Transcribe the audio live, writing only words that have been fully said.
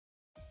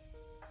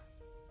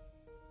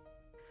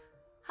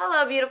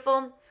Hello,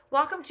 beautiful.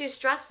 Welcome to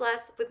Stress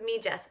Less with me,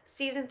 Jess,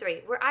 Season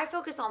 3, where I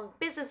focus on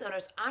business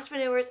owners,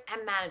 entrepreneurs,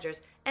 and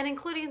managers, and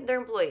including their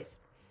employees.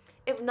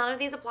 If none of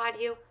these apply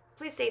to you,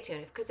 please stay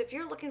tuned because if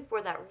you're looking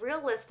for that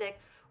realistic,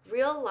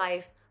 real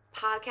life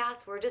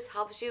podcast where it just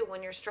helps you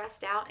when you're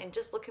stressed out and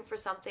just looking for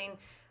something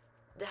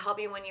to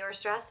help you when you're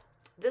stressed,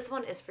 this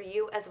one is for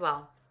you as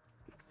well.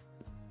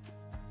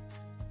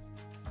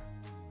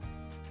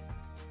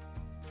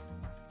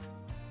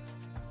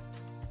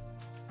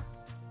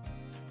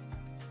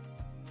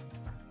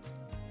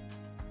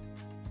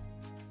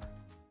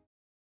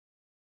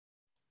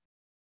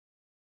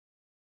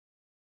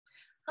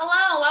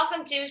 Hello,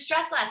 welcome to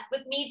Stress Less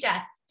with me,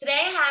 Jess.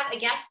 Today I have a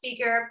guest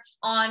speaker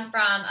on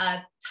from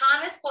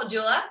Thomas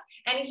Poldula,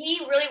 and he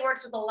really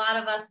works with a lot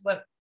of us.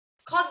 What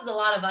causes a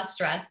lot of us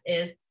stress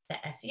is the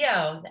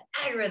SEO, the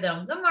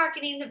algorithm, the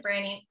marketing, the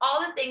branding,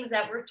 all the things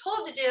that we're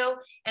told to do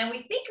and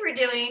we think we're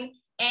doing,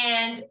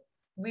 and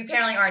we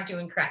apparently aren't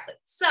doing correctly.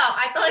 So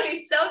I thought it'd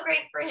be so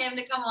great for him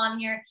to come on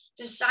here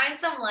to shine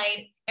some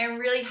light and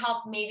really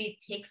help maybe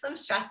take some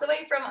stress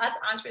away from us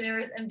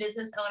entrepreneurs and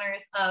business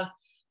owners of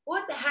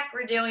what the heck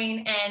we're doing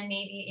and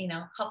maybe,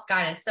 help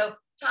guide us. So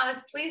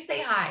Thomas, please say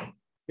hi.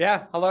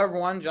 Yeah. Hello,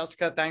 everyone.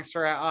 Jessica, thanks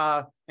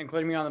for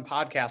including me on the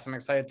podcast. I'm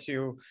excited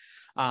to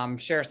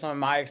share some of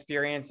my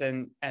experience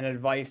and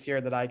advice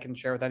here that I can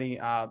share with any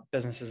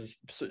businesses,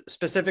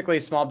 specifically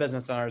small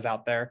business owners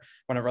out there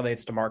when it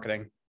relates to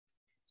marketing.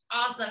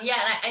 Awesome. Yeah.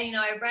 And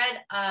I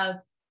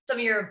read some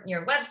of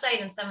your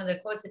website and some of the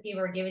quotes that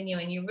people are giving you,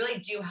 and you really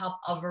do help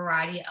a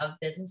variety of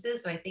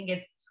businesses. So I think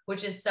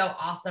which is so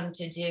awesome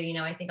to do.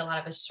 I think a lot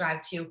of us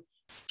strive to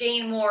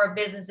gain more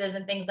businesses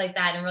and things like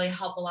that and really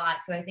help a lot.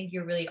 So I think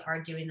you really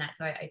are doing that.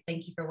 So I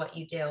thank you for what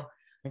you do.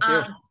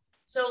 Thank you.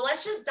 So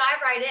let's just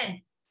dive right in.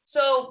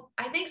 So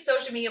I think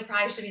social media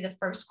probably should be the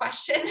first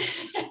question.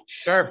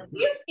 Sure. What do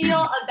you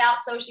feel about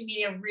social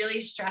media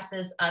really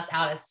stresses us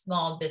out as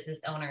small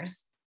business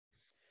owners?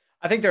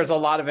 I think there's a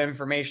lot of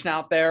information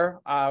out there.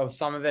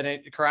 Some of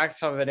it correct,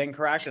 some of it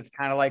incorrect. It's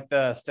kind of like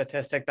the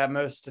statistic that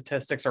most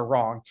statistics are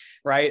wrong,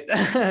 right?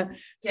 Yeah.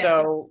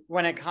 So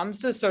when it comes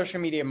to social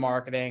media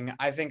marketing,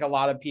 I think a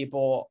lot of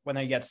people, when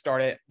they get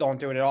started, don't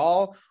do it at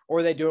all,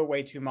 or they do it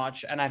way too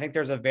much. And I think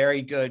there's a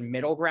very good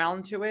middle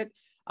ground to it.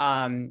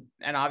 And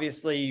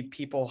obviously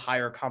people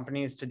hire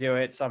companies to do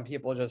it. Some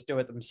people just do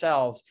it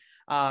themselves.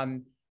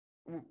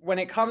 When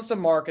it comes to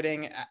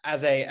marketing and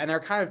there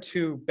are kind of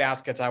two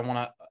baskets I want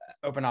to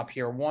open up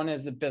here. One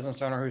is the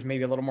business owner who's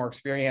maybe a little more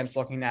experienced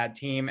looking at a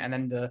team, and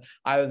then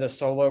either the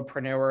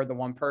solopreneur, the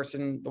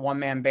one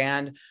man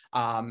band,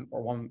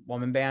 or one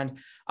woman band.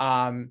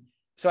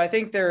 So I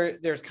think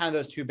there's kind of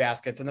those two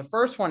baskets. And the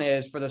first one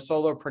is for the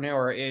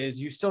solopreneur is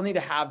you still need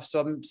to have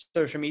some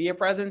social media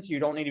presence. You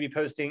don't need to be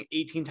posting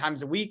 18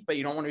 times a week, but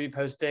you don't want to be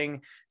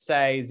posting,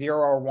 say, 0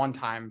 or 1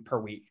 time per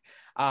week.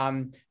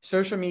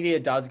 Social media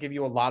does give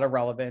you a lot of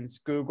relevance.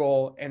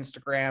 Google,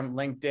 Instagram,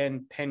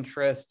 LinkedIn,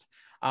 Pinterest.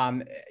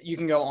 You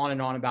can go on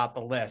and on about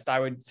the list. I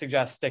would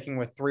suggest sticking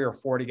with 3 or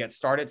 4 to get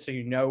started so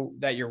you know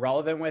that you're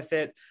relevant with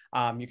it.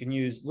 You can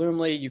use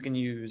Loomly, you can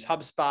use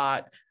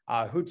HubSpot,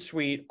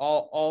 Hootsuite,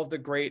 all the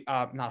great,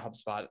 not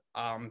HubSpot,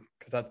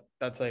 because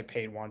that's a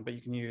paid one, but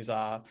you can use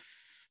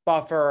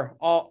Buffer,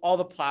 all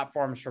the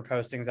platforms for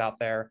postings out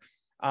there.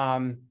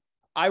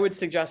 I would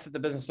suggest that the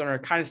business owner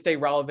kind of stay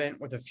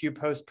relevant with a few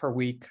posts per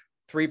week,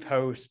 3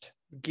 posts,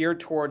 geared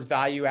towards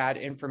value add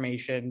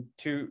information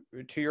to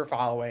your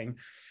following.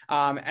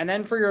 And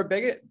then for your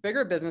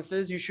bigger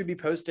businesses, you should be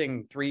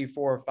posting 3,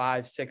 4,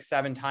 5, 6,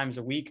 7 times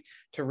a week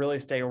to really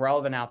stay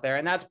relevant out there.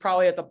 And that's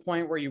probably at the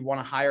point where you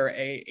want to hire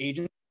a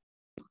agent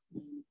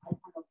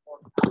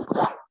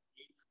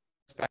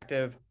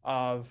perspective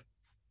of,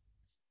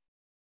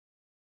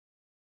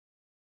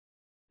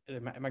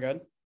 am I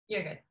good?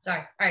 You're good.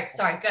 Sorry. All right.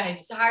 Sorry. Go ahead.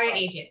 Just hire an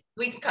agent.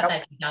 We can cut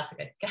that. That's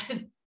good.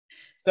 Good.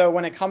 So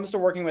when it comes to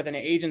working with an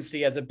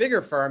agency as a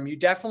bigger firm, you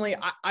definitely,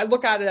 I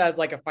look at it as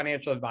like a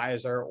financial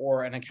advisor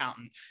or an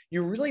accountant.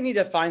 You really need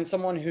to find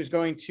someone who's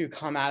going to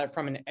come at it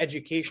from an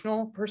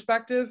educational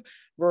perspective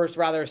versus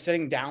rather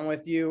sitting down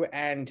with you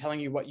and telling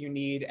you what you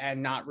need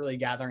and not really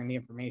gathering the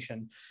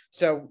information.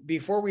 So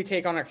before we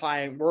take on a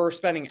client, we're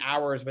spending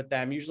hours with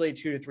them, usually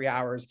 2 to 3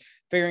 hours,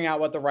 figuring out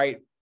what the right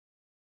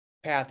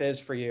path is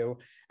for you.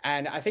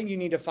 And I think you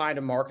need to find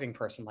a marketing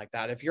person like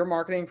that. If your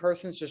marketing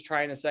person's just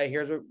trying to say,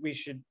 here's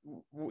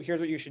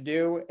what you should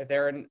do. If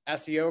they're an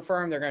SEO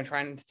firm, they're going to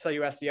try and sell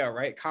you SEO,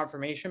 right?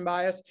 Confirmation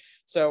bias.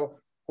 So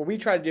what we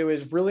try to do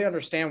is really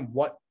understand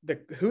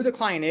who the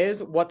client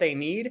is, what they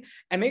need,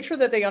 and make sure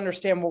that they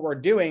understand what we're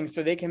doing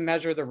so they can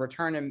measure the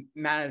return and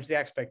manage the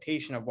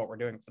expectation of what we're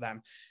doing for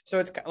them. So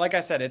it's like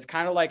I said, it's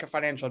kind of like a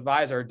financial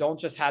advisor. Don't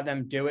just have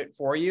them do it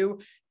for you.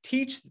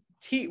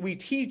 We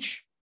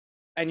teach.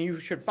 And you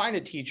should find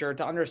a teacher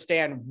to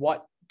understand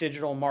what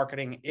digital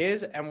marketing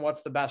is and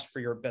what's the best for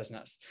your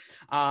business.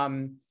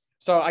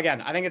 So again,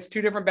 I think it's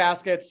two different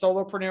baskets: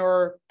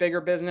 solopreneur,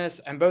 bigger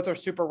business, and both are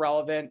super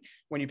relevant.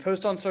 When you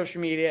post on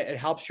social media, it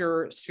helps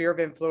your sphere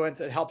of influence.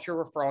 It helps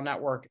your referral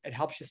network. It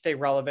helps you stay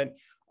relevant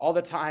all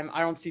the time.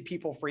 I don't see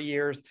people for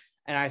years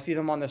and I see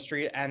them on the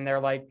street and they're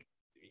like,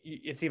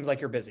 it seems like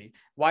you're busy.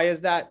 Why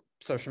is that?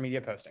 Social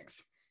media postings.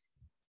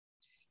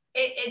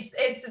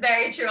 It's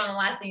very true on the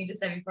last thing you just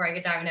said before I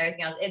get dive into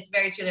everything else. It's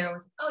very true. They're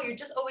always, oh, you're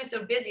just always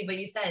so busy. But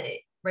you said it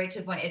right to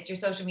the point. It's your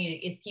social media.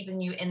 It's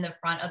keeping you in the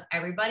front of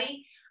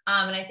everybody.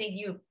 And I think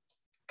you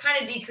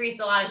kind of decreased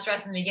a lot of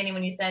stress in the beginning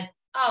when you said,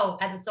 oh,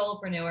 as a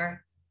solopreneur,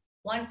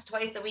 once,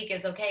 twice a week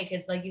is okay.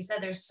 Because like you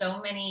said, there's so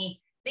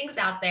many things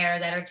out there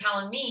that are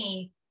telling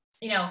me,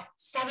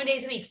 7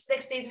 days a week,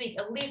 6 days a week,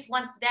 at least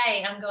once a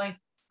day. I'm going,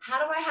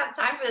 how do I have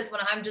time for this when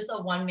I'm just a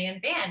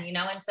one-man band, And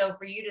so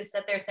for you to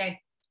sit there saying,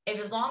 if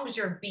as long as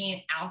you're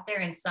being out there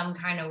in some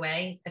kind of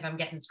way, if I'm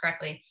getting this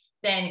correctly,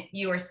 then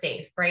you are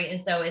safe, right?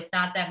 And so it's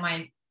not that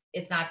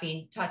it's not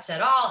being touched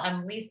at all.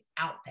 I'm at least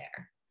out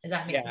there. Does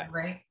that make sense,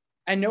 right?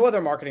 And no other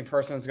marketing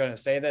person is going to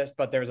say this,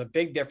 but there's a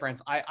big difference.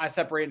 I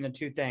separate into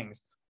two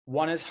things.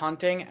 One is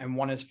hunting and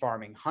one is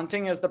farming.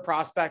 Hunting is the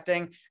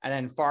prospecting, and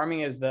then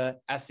farming is the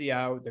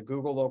SEO, the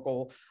Google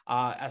local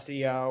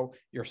SEO,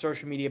 your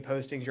social media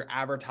postings, your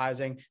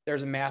advertising.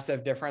 There's a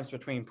massive difference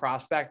between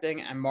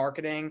prospecting and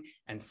marketing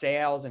and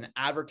sales and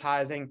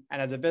advertising.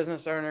 And as a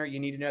business owner, you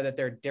need to know that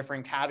there are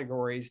different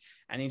categories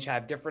and each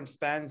have different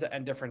spends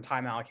and different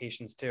time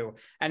allocations too.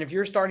 And if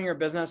you're starting your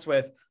business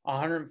with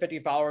 150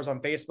 followers on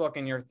Facebook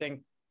and you're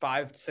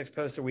 5 to 6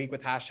 posts a week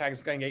with hashtags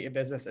is going to get you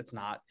business. It's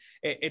not.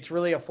 It's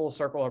really a full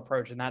circle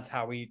approach. And that's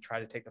how we try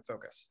to take the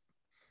focus.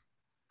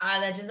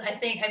 I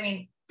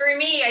mean, for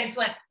me, I just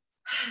went,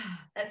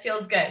 that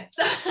feels good.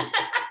 So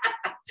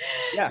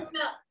yeah.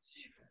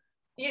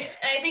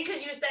 I think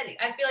because you said,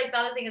 I feel like the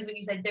other thing is when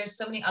you said there's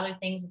so many other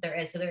things that there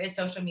is. So there is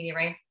social media,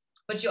 right?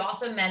 But you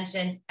also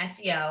mentioned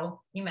SEO,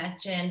 you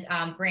mentioned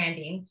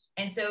branding.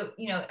 And so,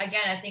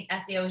 again, I think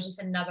SEO is just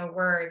another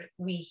word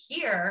we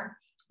hear,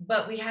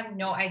 but we have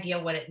no idea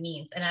what it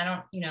means. And I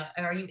don't,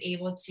 are you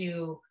able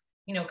to,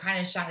 kind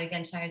of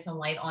shine some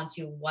light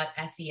onto what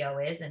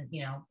SEO is and,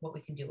 what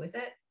we can do with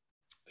it?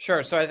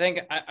 Sure. So I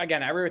think,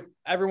 again,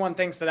 everyone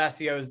thinks that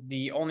SEO is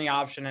the only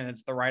option and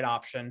it's the right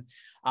option.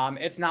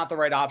 It's not the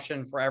right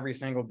option for every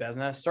single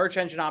business. Search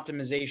engine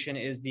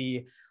optimization is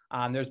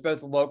there's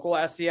both local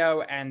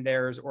SEO and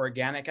there's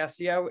organic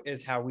SEO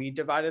is how we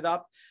divide it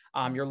up.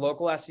 Your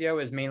local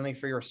SEO is mainly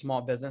for your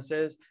small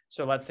businesses.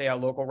 So let's say a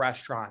local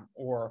restaurant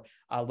or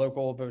a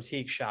local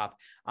boutique shop.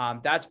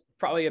 That's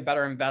probably a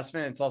better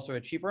investment. It's also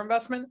a cheaper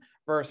investment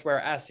versus where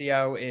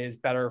SEO is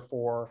better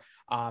for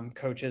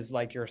coaches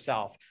like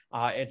yourself.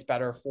 It's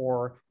better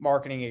for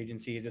marketing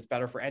agencies. It's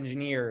better for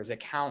engineers,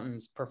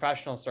 accountants,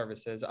 professional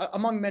services,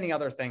 among many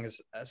other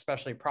things,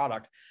 especially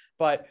product.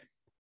 But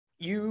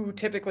you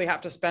typically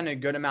have to spend a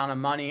good amount of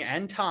money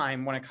and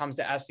time when it comes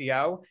to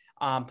SEO.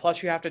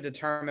 Plus, you have to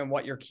determine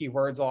what your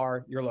keywords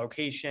are, your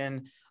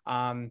location.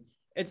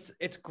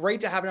 It's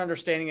great to have an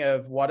understanding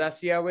of what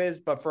SEO is,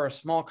 but for a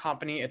small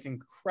company, it's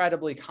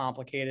incredibly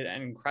complicated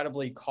and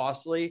incredibly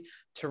costly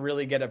to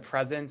really get a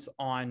presence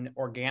on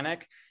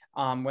organic,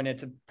 when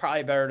it's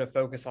probably better to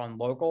focus on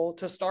local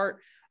to start.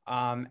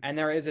 And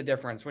there is a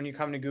difference. When you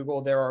come to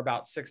Google, there are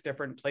about 6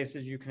 different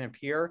places you can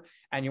appear.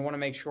 And you want to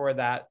make sure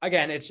that,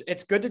 again,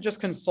 it's good to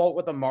just consult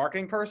with a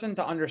marketing person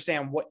to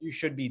understand what you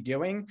should be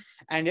doing.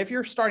 And if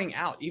you're starting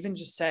out, even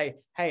just say,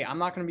 hey, I'm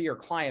not going to be your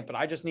client, but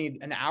I just need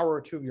an hour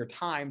or 2 of your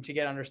time to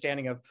get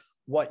understanding of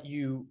what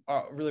you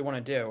really want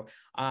to do.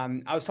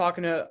 I was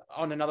talking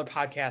on another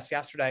podcast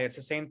yesterday. It's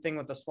the same thing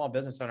with a small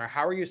business owner.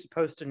 How are you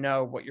supposed to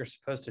know what you're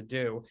supposed to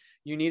do?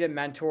 You need a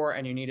mentor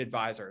and you need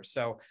advisors.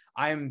 So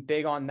I'm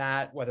big on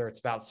that, whether it's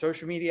about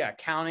social media,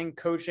 accounting,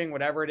 coaching,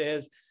 whatever it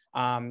is.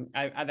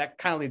 That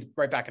kind of leads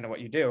right back into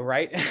what you do,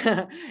 right?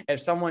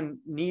 If someone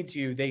needs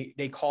you,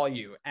 they call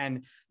you,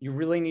 and you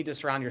really need to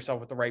surround yourself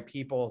with the right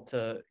people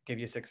to give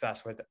you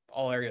success with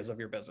all areas of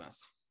your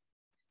business.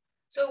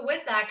 So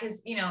with that,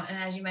 because, and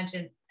as you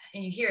mentioned,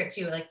 and you hear it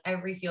too, like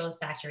every field is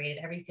saturated,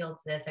 every field's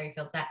this, every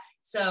field's that.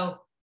 So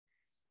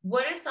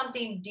what is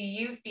something do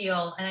you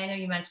feel, and I know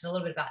you mentioned a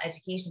little bit about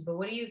education, but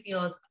what do you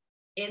feel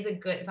is a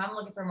good, if I'm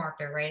looking for a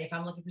marketer, right? If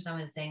I'm looking for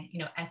someone that's saying,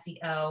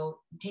 SEO,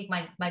 take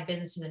my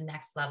business to the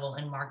next level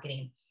in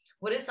marketing,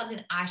 what is something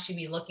I should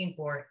be looking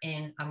for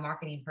in a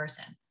marketing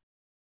person?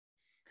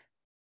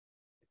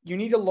 You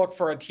need to look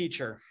for a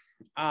teacher.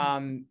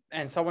 And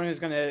someone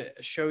who's going to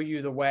show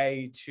you the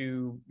way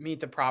to meet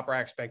the proper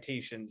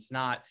expectations,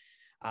 not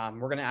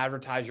we're going to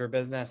advertise your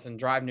business and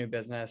drive new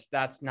business.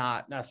 That's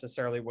not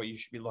necessarily what you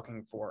should be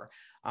looking for.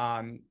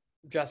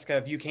 Jessica,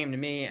 if you came to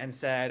me and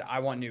said, I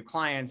want new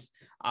clients,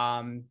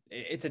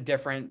 it's a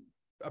different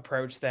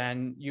approach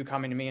than you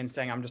coming to me and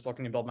saying, I'm just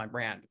looking to build my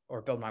brand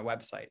or build my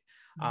website.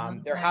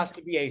 There has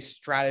to be a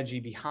strategy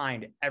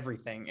behind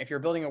everything. If you're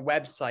building a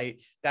website,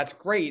 that's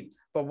great,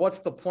 but what's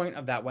the point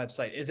of that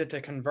website? Is it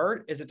to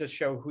convert? Is it to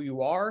show who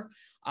you are?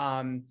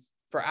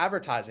 for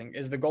advertising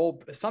is the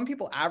goal. Some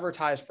people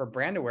advertise for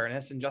brand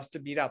awareness and just to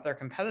beat out their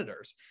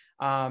competitors.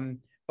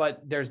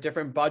 But there's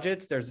different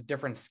budgets, there's a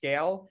different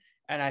scale.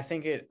 And I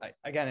think it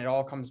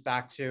all comes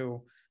back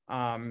to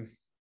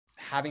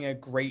having a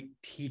great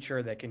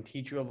teacher that can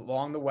teach you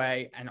along the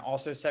way and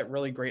also set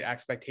really great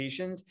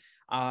expectations,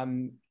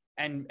 and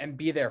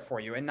be there for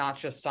you and not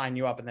just sign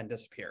you up and then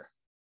disappear.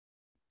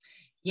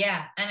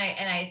 Yeah. And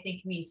I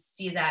think we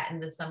see that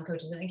in some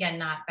coaches, and again,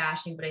 not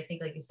bashing, but I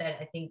think, like you said,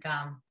 I think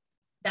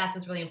that's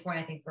what's really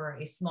important, I think, for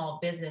a small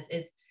business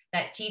is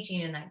that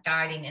teaching and that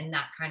guiding in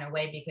that kind of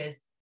way, because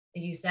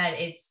like you said,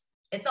 it's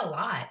a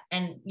lot.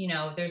 And,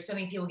 there's so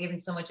many people giving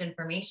so much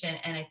information.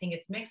 And I think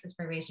it's mixed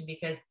information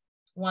because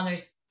one,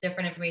 there's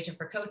different information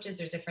for coaches.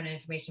 There's different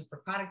information for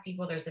product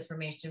people. There's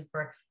information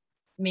for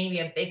maybe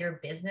a bigger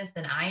business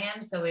than I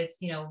am. So it's,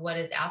 what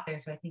is out there.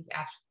 So I think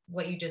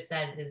what you just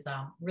said is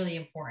really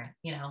important,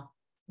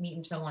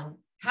 meeting someone,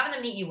 having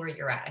them meet you where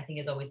you're at, I think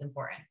is always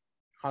important.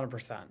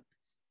 100%.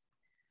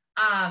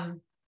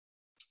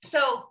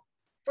 So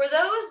for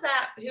those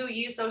who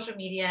use social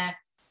media,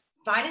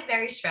 find it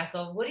very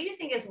stressful, what do you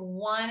think is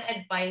one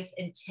advice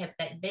and tip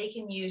that they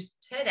can use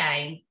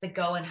today to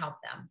go and help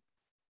them?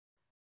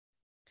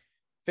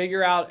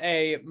 Figure out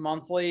a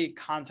monthly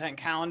content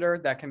calendar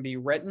that can be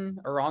written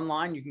or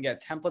online. You can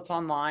get templates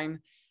online.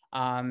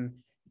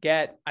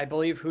 I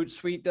believe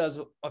Hootsuite does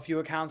a few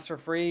accounts for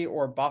free,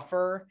 or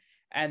Buffer,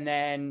 and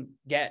then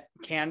get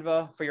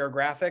Canva for your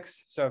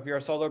graphics. So if you're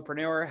a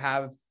solopreneur,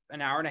 have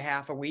an hour and a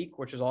half a week,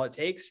 which is all it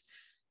takes.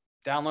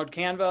 Download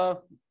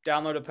Canva,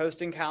 download a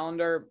posting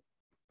calendar,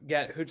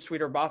 get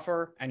Hootsuite or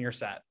Buffer, and you're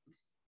set.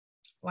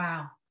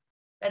 Wow.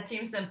 That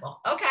seems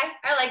simple. Okay.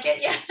 I like it.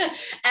 Yeah. And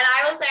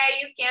I will say I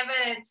use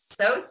Canva and it's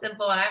so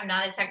simple, and I'm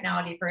not a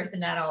technology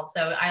person at all.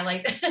 So I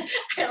like,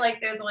 I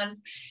like those ones.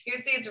 You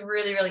can see it's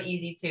really, really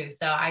easy too.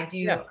 So I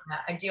do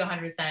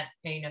 100%,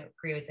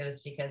 agree with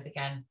those, because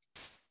again,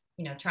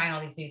 trying all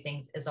these new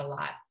things is a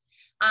lot.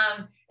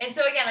 And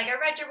so again, like I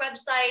read your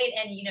website,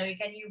 and,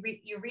 again,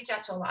 you reach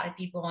out to a lot of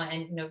people,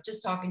 and,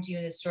 just talking to you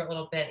in this short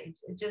little bit,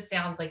 it just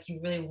sounds like you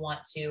really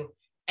want to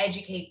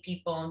educate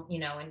people,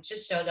 and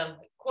just show them,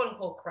 quote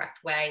unquote,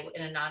 correct way,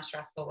 in a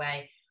non-stressful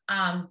way.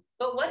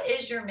 But what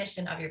is your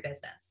mission of your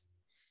business?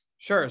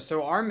 Sure.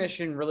 So our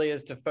mission really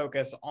is to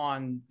focus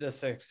on the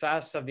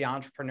success of the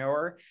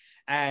entrepreneur,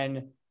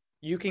 and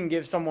you can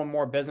give someone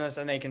more business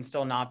and they can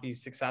still not be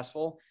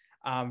successful.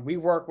 We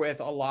work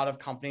with a lot of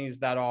companies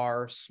that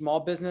are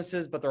small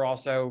businesses, but they're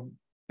also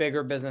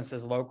bigger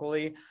businesses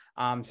locally.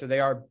 So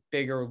they are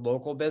bigger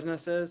local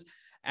businesses,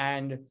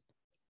 and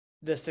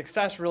the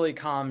success really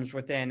comes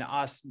within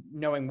us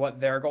knowing what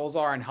their goals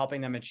are and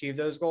helping them achieve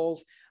those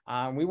goals.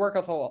 We work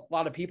with a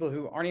lot of people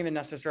who aren't even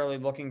necessarily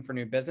looking for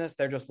new business.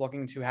 They're just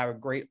looking to have a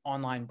great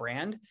online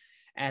brand.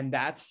 And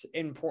that's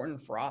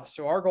important for us.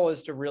 So our goal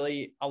is to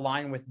really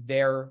align with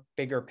their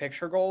bigger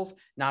picture goals,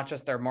 not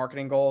just their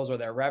marketing goals or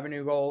their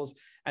revenue goals.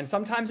 And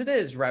sometimes it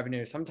is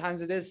revenue.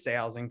 Sometimes it is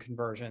sales and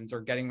conversions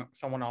or getting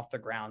someone off the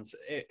grounds.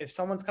 If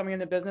someone's coming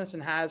into business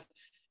and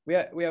we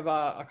have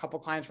a couple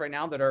clients right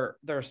now that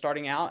are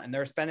starting out, and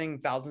they're spending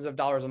thousands of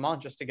dollars a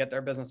month just to get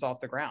their business off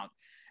the ground.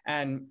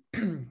 And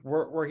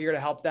we're here to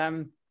help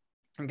them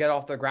get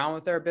off the ground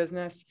with their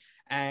business.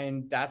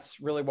 And that's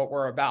really what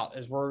we're about,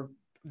 is we're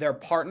their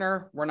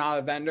partner. We're not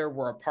a vendor,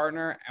 we're a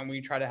partner. And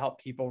we try to help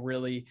people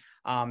really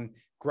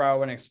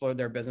grow and explode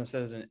their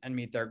businesses and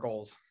meet their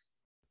goals.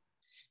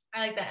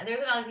 I like that.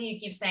 There's another thing you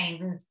keep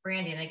saying, and it's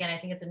branding. Again, I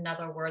think it's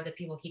another word that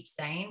people keep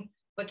saying.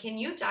 But can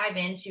you dive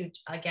into,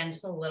 again,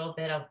 just a little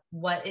bit of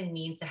what it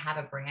means to have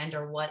a brand,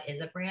 or what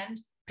is a brand?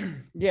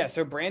 Yeah.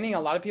 So branding,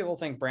 a lot of people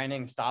think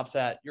branding stops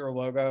at your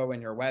logo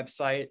and your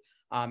website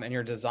and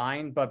your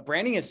design, but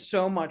branding is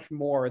so much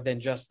more than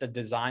just the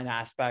design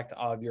aspect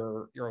of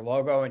your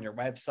logo and your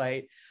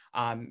website.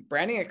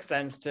 Branding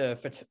extends to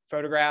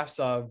photographs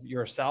of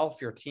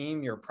yourself, your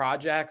team, your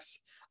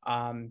projects.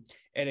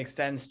 It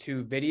extends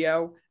to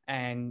video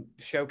and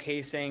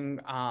showcasing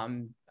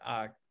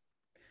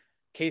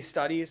case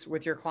studies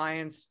with your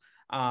clients.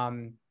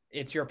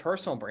 It's your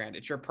personal brand.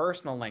 It's your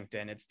personal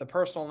LinkedIn. It's the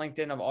personal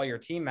LinkedIn of all your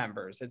team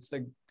members. It's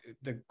the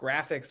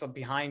graphics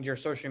behind your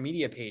social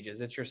media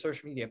pages. It's your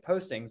social media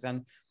postings.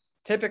 And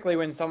typically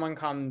when someone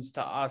comes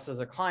to us as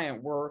a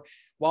client,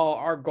 while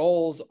our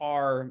goals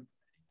are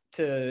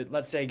to,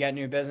 let's say, get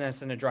new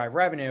business and to drive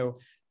revenue,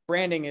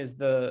 branding is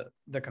the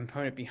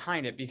component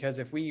behind it. Because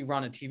if we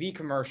run a TV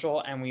commercial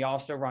and we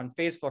also run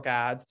Facebook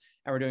ads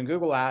and we're doing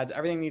Google ads,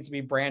 everything needs to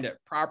be branded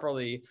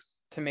properly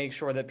to make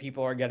sure that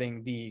people are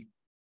getting the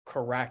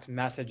correct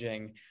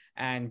messaging.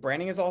 And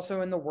branding is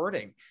also in the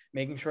wording,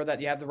 making sure that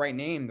you have the right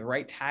name, the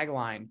right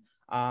tagline,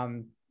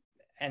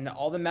 and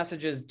all the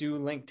messages do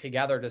link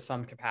together to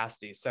some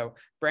capacity. So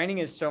branding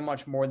is so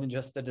much more than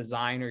just the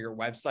design or your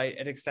website.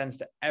 It extends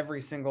to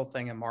every single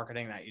thing in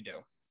marketing that you do.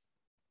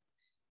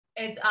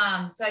 It's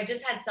so I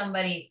just had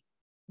somebody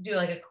do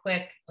like a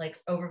quick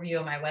overview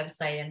of my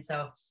website, and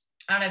so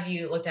I don't know if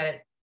you looked at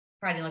it,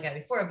 probably didn't look at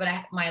it before, but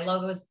my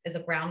logo is a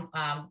brown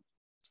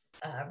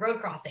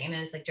road crossing, and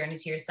it's like Journey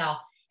to Yourself.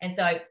 And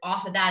so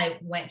off of that, it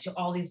went to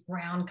all these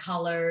brown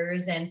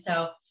colors. And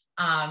so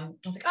I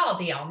was like, oh,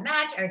 they all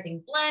match,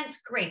 everything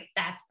blends. Great.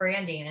 That's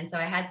branding. And so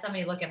I had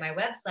somebody look at my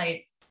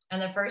website,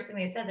 and the first thing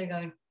they said, they're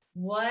going,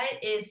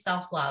 what is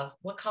self-love?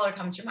 What color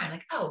comes to your mind?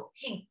 Like, oh,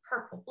 pink,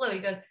 purple, blue. He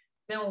goes,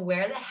 then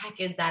where the heck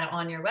is that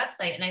on your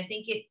website? And I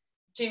think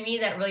to me,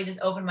 that really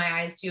just opened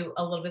my eyes to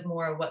a little bit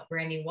more of what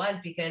branding was,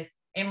 because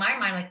in my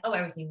mind, like, oh,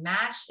 everything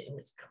matched. It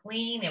was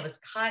clean. It was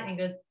cut. And he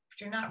goes,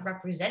 but you're not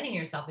representing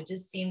yourself. It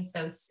just seems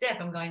so stiff.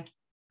 I'm going,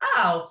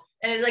 oh,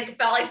 and it like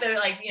felt like they're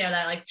like,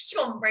 that like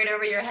right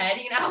over your head,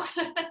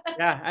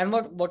 Yeah. And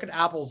look at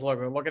Apple's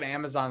logo, look at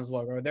Amazon's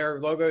logo. Their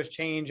logos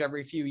change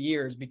every few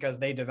years because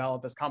they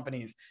develop as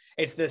companies.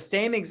 It's the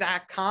same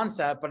exact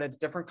concept, but it's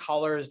different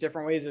colors,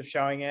 different ways of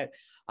showing it.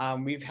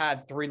 We've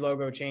had 3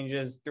 logo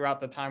changes throughout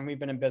the time we've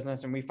been in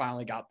business, and we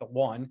finally got the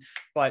one,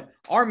 but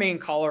our main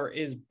color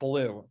is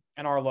blue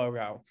in our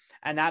logo.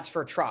 And that's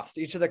for trust.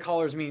 Each of the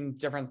colors mean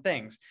different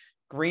things.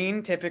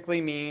 Green typically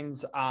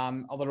means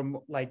a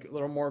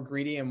little more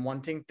greedy and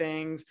wanting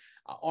things.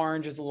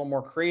 Orange is a little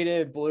more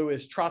creative. Blue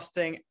is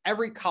trusting.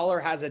 Every color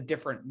has a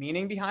different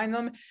meaning behind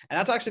them. And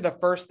that's actually the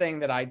first thing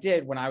that I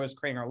did when I was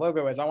creating our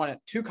logo, is I wanted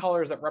 2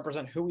 colors that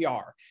represent who we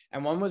are.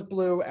 And one was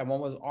blue and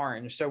one was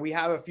orange. So we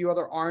have a few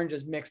other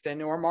oranges mixed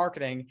into our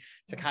marketing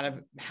to kind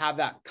of have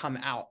that come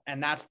out.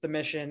 And that's the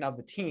mission of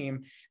the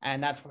team.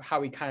 And that's how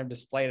we kind of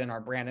display it in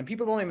our brand. And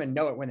people don't even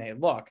know it when they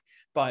look,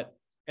 but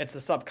it's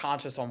the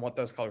subconscious on what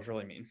those colors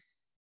really mean.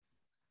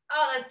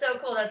 Oh, that's so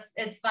cool.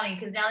 It's funny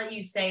because now that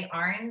you say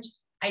orange,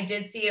 I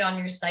did see it on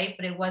your site,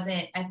 but it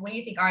wasn't, when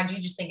you think orange, you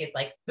just think it's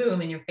like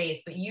boom in your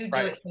face, but you do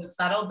it so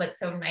subtle, but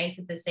so nice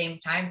at the same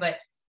time. But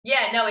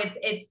yeah, no,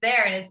 it's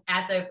there, and it's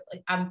at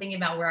I'm thinking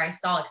about where I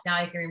saw it, because now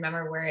I can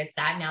remember where it's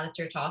at now that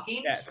you're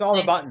talking. Yeah, it's all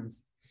the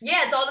buttons.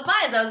 Yeah, it's all the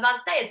buttons. I was about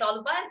to say, it's all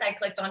the buttons I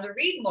clicked on to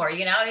read more,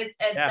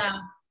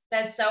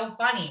 that's so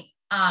funny.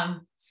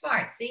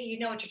 Smart. See, you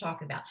know what you're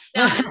talking about.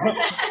 No.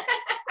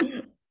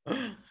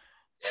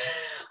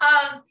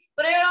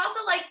 But I would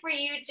also like for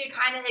you to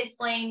kind of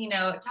explain,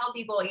 tell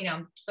people,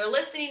 they're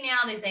listening now,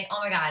 they say, oh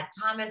my God,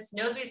 Thomas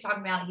knows what he's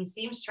talking about. He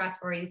seems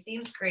trustworthy. He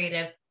seems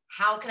creative.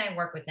 How can I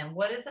work with him?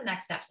 What is the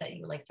next steps that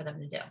you would like for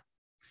them to do?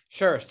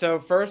 Sure. So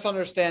first,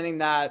 understanding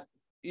that,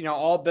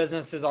 all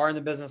businesses are in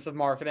the business of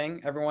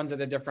marketing. Everyone's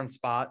at a different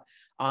spot.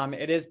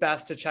 It is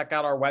best to check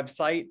out our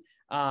website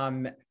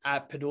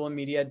at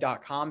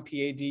padulamedia.com,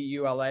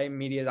 Padula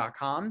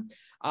media.com.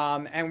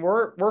 And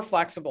we're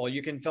flexible.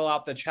 You can fill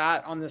out the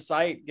chat on the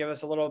site, give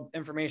us a little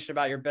information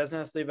about your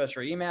business, leave us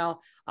your email.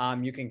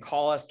 You can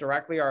call us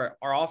directly. Our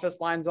office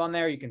line's on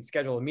there. You can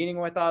schedule a meeting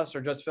with us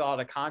or just fill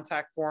out a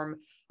contact form.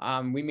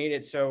 We made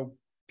it so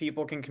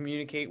people can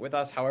communicate with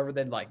us however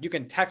they'd like. You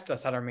can text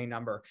us at our main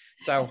number.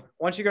 So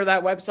once you go to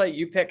that website,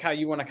 you pick how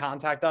you want to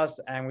contact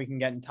us and we can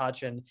get in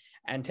touch. And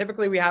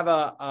typically we have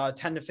a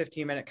 10 to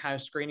 15 minute kind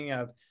of screening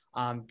of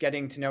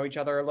getting to know each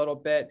other a little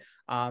bit.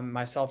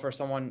 Myself or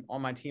someone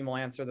on my team will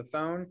answer the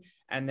phone.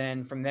 And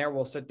then from there,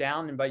 we'll sit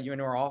down, invite you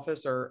into our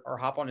office or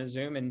hop on a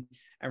Zoom and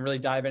really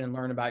dive in and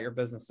learn about your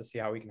business to see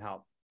how we can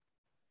help.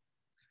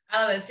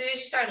 Oh, as soon as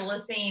you started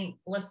listing,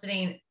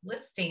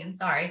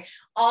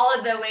 all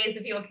of the ways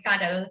that people can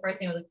contact them, the first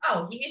thing was like,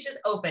 oh, he is just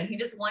open. He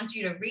just wants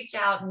you to reach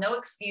out, no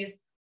excuse.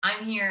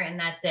 I'm here and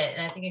that's it.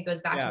 And I think it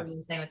goes back to what you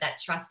were saying with that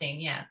trusting.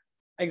 Yeah,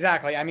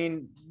 exactly. I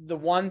mean, the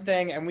one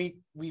thing, and we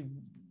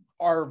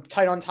are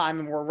tight on time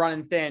and we're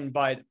running thin,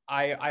 but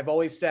I've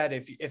always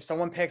said, if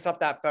someone picks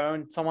up that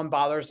phone, someone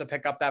bothers to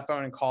pick up that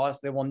phone and call us,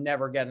 they will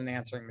never get an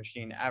answering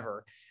machine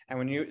ever. And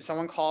when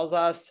someone calls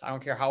us, I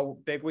don't care how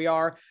big we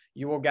are,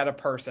 you will get a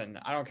person.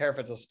 I don't care if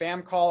it's a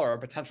spam call or a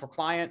potential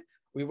client,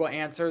 we will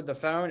answer the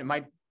phone. It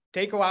might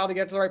take a while to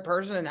get to the right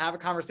person and have a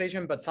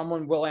conversation, but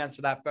someone will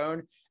answer that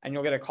phone and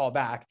you'll get a call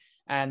back.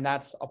 And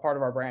that's a part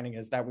of our branding,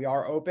 is that we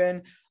are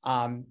open.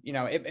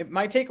 It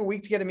might take a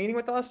week to get a meeting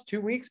with us,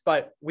 2 weeks,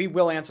 but we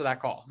will answer that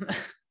call.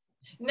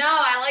 No,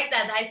 I like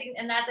that. I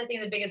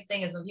think the biggest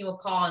thing is when people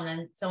call and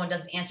then someone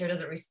doesn't answer,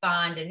 doesn't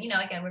respond. And,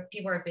 again,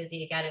 people are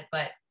busy, I get it,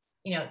 but,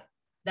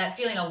 that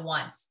feeling of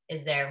once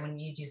is there when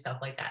you do stuff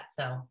like that.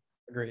 So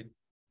agreed.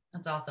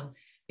 That's awesome.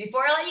 Before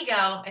I let you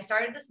go, I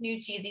started this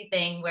new cheesy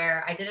thing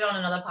where I did it on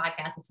another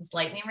podcast. It's this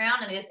lightning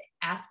round, and I just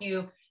ask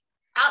you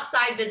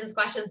outside business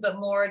questions, but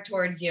more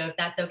towards you, if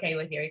that's okay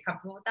with you. Are you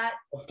comfortable with that?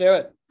 Let's do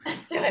it.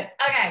 Let's do it.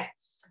 Okay.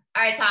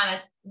 All right,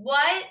 Thomas,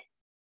 what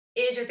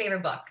is your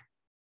favorite book?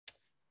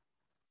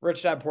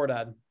 Rich Dad, Poor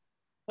Dad.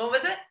 What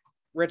was it?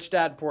 Rich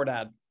Dad, Poor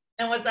Dad.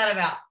 And what's that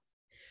about?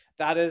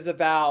 That is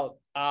about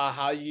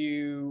how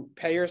you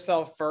pay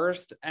yourself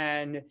first,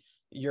 and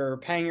you're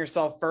paying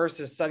yourself first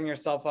is setting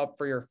yourself up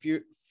for your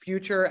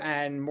future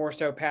and more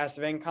so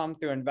passive income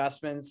through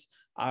investments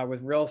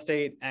with real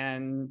estate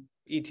and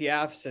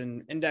ETFs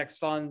and index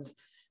funds,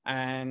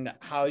 and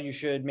how you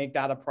should make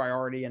that a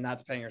priority. And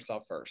that's paying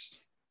yourself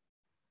first.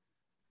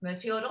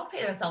 Most people don't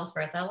pay themselves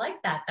first. I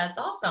like that. That's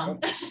awesome.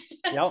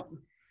 Yep.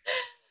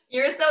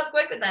 You're so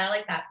quick with that. I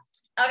like that.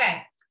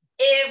 Okay.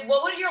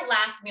 What would your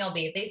last meal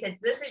be? If they said,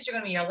 this is going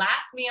to be your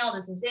last meal,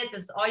 this is it,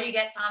 this is all you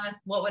get, Thomas,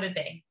 what would it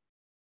be?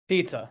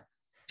 Pizza.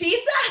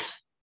 Pizza?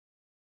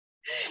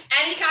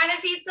 Any kind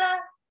of pizza?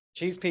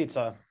 Cheese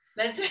pizza.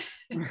 That's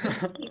All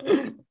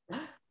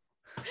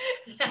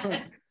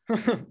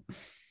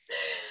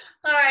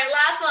right,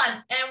 last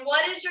one. And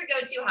what is your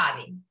go-to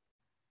hobby?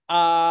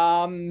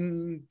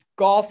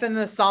 Golf in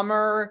the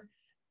summer,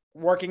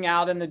 working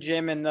out in the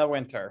gym in the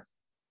winter.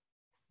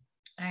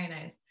 Very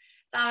nice.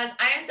 Thomas,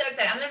 I am so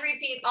excited. I'm going to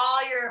repeat all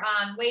your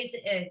ways to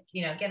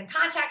get in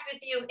contact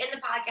with you in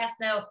the podcast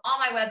note, on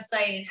my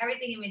website, and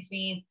everything in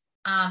between.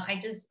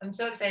 I'm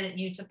so excited that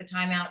you took the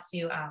time out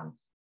to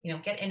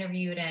get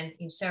interviewed and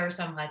share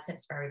some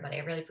tips for everybody. I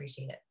really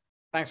appreciate it.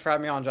 Thanks for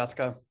having me on,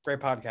 Jessica. Great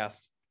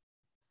podcast.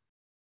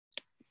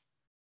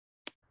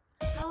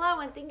 Hello,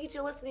 and thank you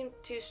for listening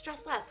to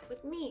Stress Less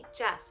with me,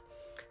 Jess.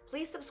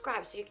 Please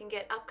subscribe so you can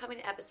get upcoming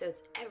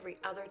episodes every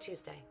other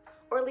Tuesday.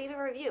 Or leave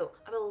a review.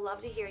 I would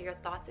love to hear your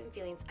thoughts and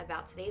feelings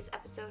about today's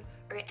episode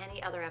or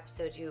any other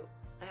episode you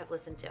have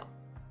listened to.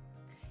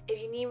 If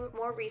you need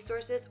more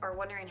resources or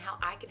wondering how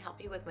I can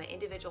help you with my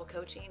individual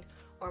coaching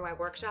or my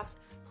workshops,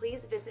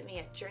 please visit me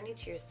at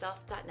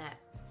journeytoyourself.net.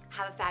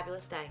 Have a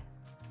fabulous day.